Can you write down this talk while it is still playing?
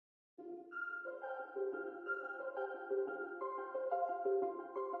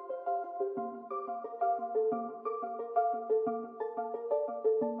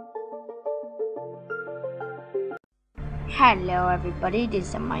Hello everybody, this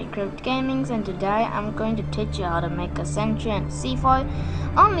is TheMinecraftGamingz and today I'm going to teach you how to make a Sentry and a C4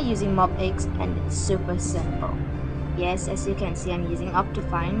 only using mob eggs, and it's super simple. Yes, as you can see I'm using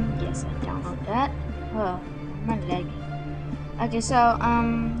Optifine. Yes, I download that. Oh, my leg. Okay, so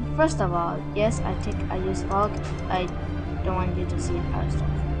first of all, yes, I use fog. I don't want you to see other stuff.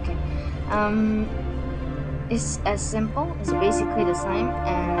 Okay. It's as simple, it's basically the same,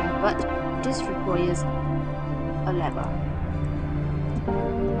 but this requires a lever.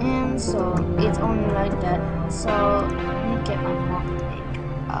 And so it's only like that. So let me get my mob egg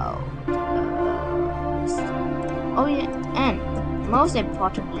out. Oh yeah, and most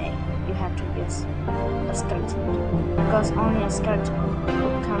importantly, you have to use a skeleton, because only a skeleton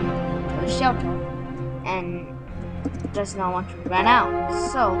will come to a shelter and does not want to run out.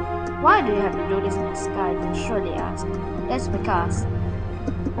 So why do you have to do this in the sky? You surely ask. That's because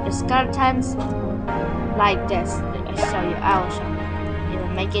the skeletons like this. Let me show you. I will show you. You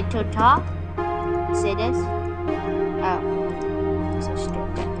will make it too tall. See this? Oh, so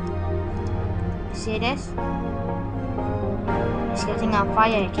stupid. You see this? It's getting on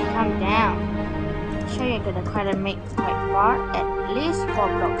fire. It can come down. Show you that the crater makes quite far, at least 4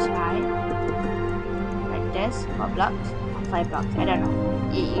 blocks high. Like this, 4 blocks, or 5 blocks. I don't know.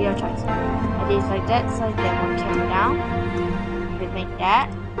 Your choice. At least like that, so they won't come down. We make that.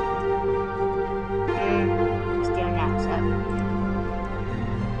 Still not. So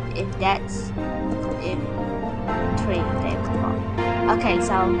if that's if 3 they will fall. Okay,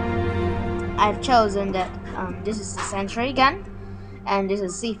 so I've chosen that this is a Sentry gun and this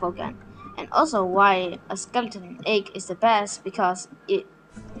is a C4 gun. And also why a skeleton egg is the best, because it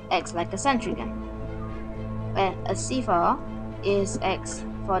acts like a Sentry gun. And a C4 is X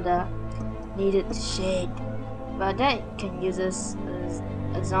for the needed shade, but that can use as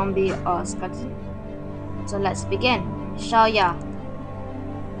a zombie or a skeleton. So let's begin. Show ya.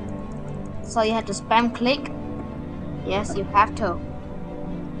 So you have to spam click. Yes, you have to.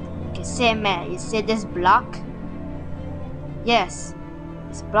 Okay, same man. You see this block? Yes,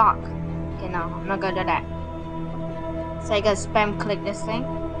 it's block. Okay, no, I'm not gonna do that. So you gotta spam click this thing.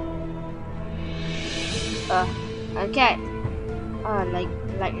 Okay. Oh,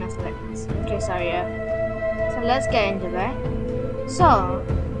 likeness. Okay, sorry. So let's get into that. So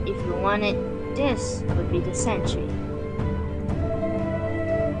if you wanted, this would be the Sentry.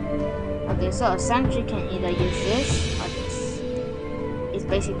 Okay, so a Sentry can either use this or this. It's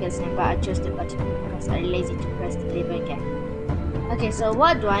basically the same, but I chose the button because I'm lazy to press the lever again. Okay, so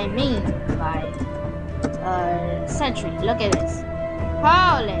what do I mean by Sentry? Look at this.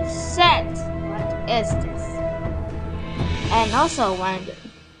 Holy shit! What is this? And also one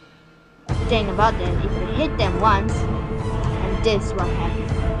thing about them, if you hit them once, and this will happen.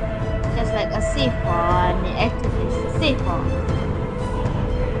 Just like a C4, and it activates the C4.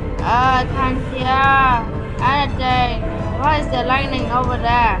 I can't hear anything. Why is the lightning over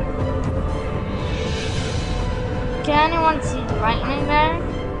there? Can anyone see the lightning there?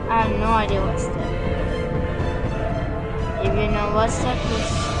 I have no idea what's that. If you know what's that,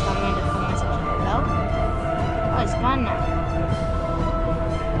 please tell me in the comment section below. Oh, it's gone now.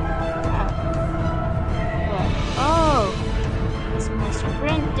 Oh, it's my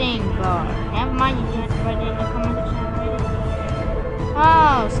sprinting bar. Never mind, you can write it in the comment section already.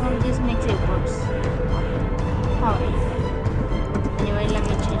 Oh, so this makes it worse. Oh, anyway, let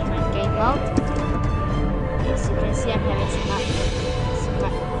me change my game mode. Yes, you can see I'm having some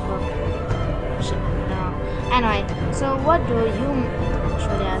no. Anyway, so what do you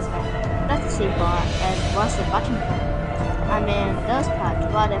usually ask? Let's see bar and what's the button for? I mean, those parts,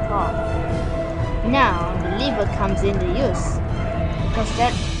 what they for? Now the lever comes into use, because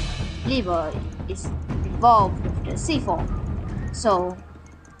that lever is involved with the C4. So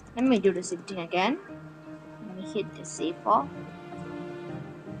let me do the same thing again. Let me hit the C4.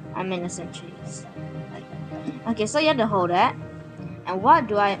 I'm in the Sentry. Okay, so you have to hold that. And what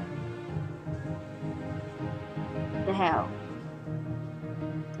do I... the hell?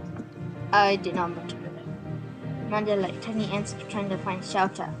 I did not mean to do that. Now they're like tiny ants trying to find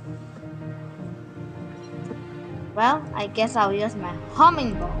shelter. Well, I guess I'll use my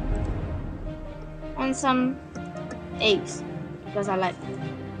hummingbird and some eggs because I like them.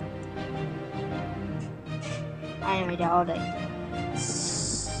 Anyway, they're all day.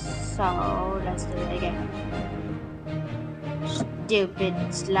 So let's do it again. Stupid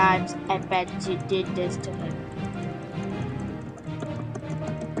slimes, I bet you did this to me.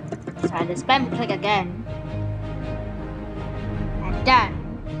 So I just spam click again. And done.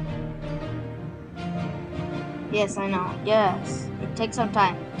 Yes, I know. Yes, it takes some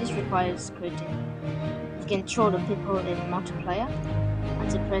time. This requires creativity. can throw the people in multiplayer.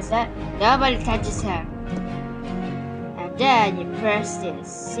 Once you press that, nobody touches her. And then you press this.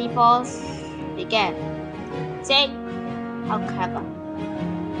 See, pause. Begin. See? How clever.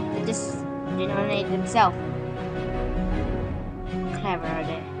 They just eliminate themselves. Clever are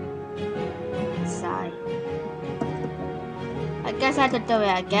they? Sigh. I guess I have to do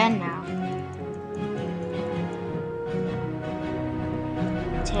it again now.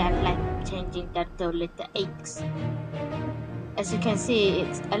 I like changing that to little X. As you can see,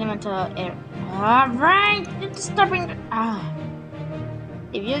 it's elemental air. Alright, it's stopping.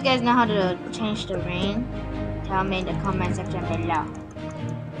 If you guys know how to change the rain, tell me in the comment section below.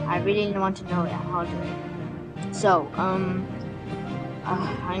 I really want to know how to. So, I'm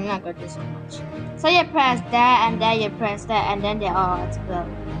not gonna do so much. So you press that, and then you press that, and then they all explode.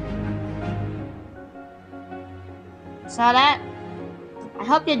 Saw that? I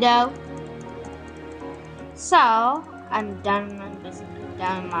hope you do. So I'm done. I'm basically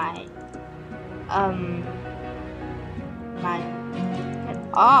done my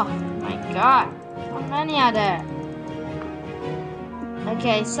oh my god, how many are there?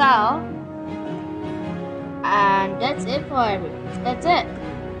 Okay, so and that's it for everything. That's it.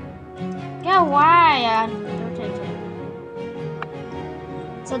 Get why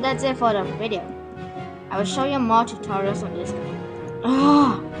so that's it for the video. I will show you more tutorials on this kind.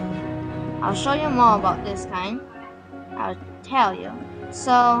 I'll show you more about this kind. I'll tell you.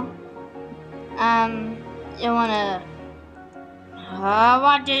 So you wanna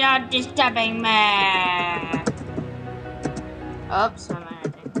what are you disturbing me? Oops, I'm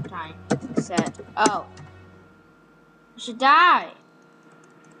at time. Said, oh, I should die.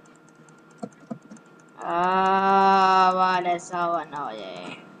 Wow, that's so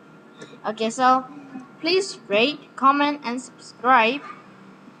annoying. Okay, so please rate, comment, and subscribe.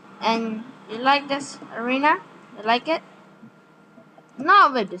 And you like this arena? You like it?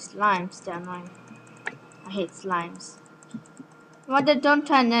 Not with the slimes, they're annoying. I hate slimes. What they don't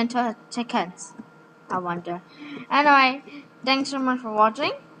turn into chickens, I wonder. Anyway, thanks so much for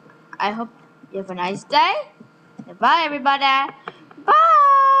watching. I hope you have a nice day. Bye everybody.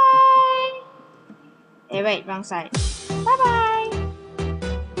 Bye. Hey, wait, wrong side. Bye bye.